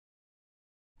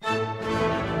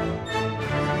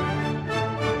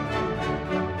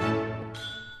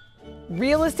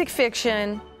realistic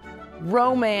fiction,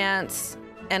 romance,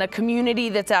 and a community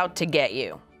that's out to get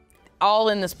you. All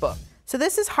in this book. So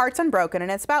this is Hearts Unbroken, and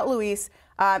it's about Louise.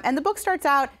 And the book starts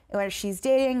out when she's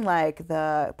dating like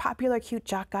the popular cute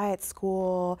jock guy at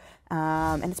school,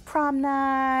 and it's prom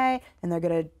night, and they're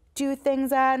gonna do things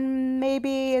that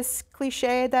maybe is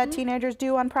cliche that teenagers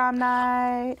do on prom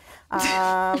night,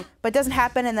 but doesn't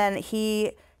happen. And then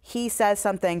he says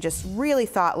something just really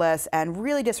thoughtless and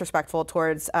really disrespectful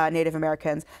towards Native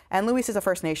Americans. And Louise is a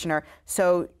First Nationer,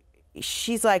 so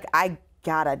she's like, I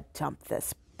gotta dump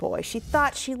this boy. She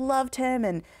thought she loved him,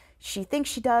 and she thinks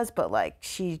she does, but like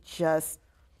she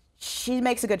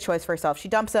makes a good choice for herself. She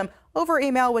dumps him over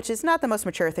email, which is not the most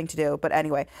mature thing to do, but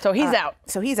anyway. So he's out.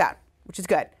 So he's out, which is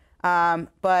good.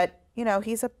 But you know,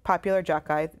 he's a popular jock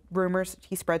guy. Rumors,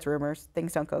 he spreads rumors.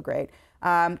 Things don't go great.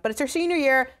 But it's her senior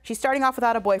year. She's starting off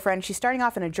without a boyfriend. She's starting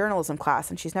off in a journalism class,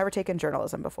 and she's never taken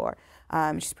journalism before.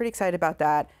 She's pretty excited about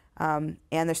that. And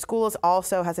their school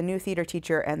also has a new theater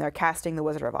teacher, and they're casting The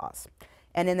Wizard of Oz.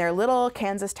 And in their little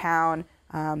Kansas town,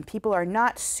 people are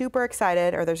not super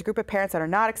excited, or there's a group of parents that are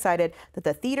not excited that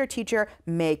the theater teacher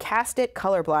may cast it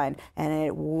colorblind, and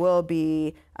it will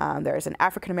be, there's an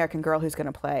African-American girl who's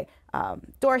gonna play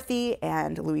Dorothy,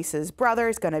 and Louise's brother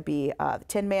is gonna be the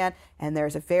Tin Man, and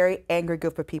there's a very angry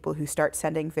group of people who start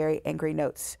sending very angry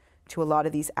notes to a lot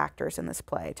of these actors in this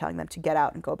play, telling them to get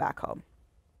out and go back home.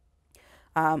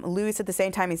 Louise, at the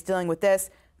same time, he's dealing with this.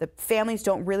 The families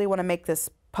don't really want to make this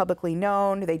publicly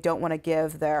known. They don't want to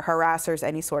give their harassers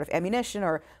any sort of ammunition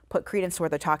or put credence to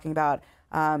what they're talking about.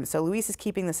 So Louise is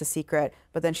keeping this a secret,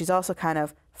 but then she's also kind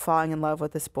of falling in love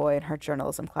with this boy in her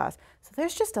journalism class. So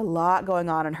there's just a lot going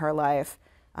on in her life,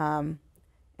 and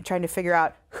trying to figure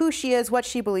out who she is, what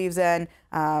she believes in,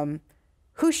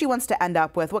 who she wants to end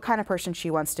up with, what kind of person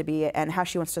she wants to be, and how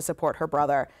she wants to support her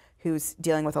brother who's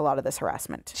dealing with a lot of this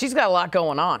harassment. She's got a lot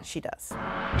going on. She does.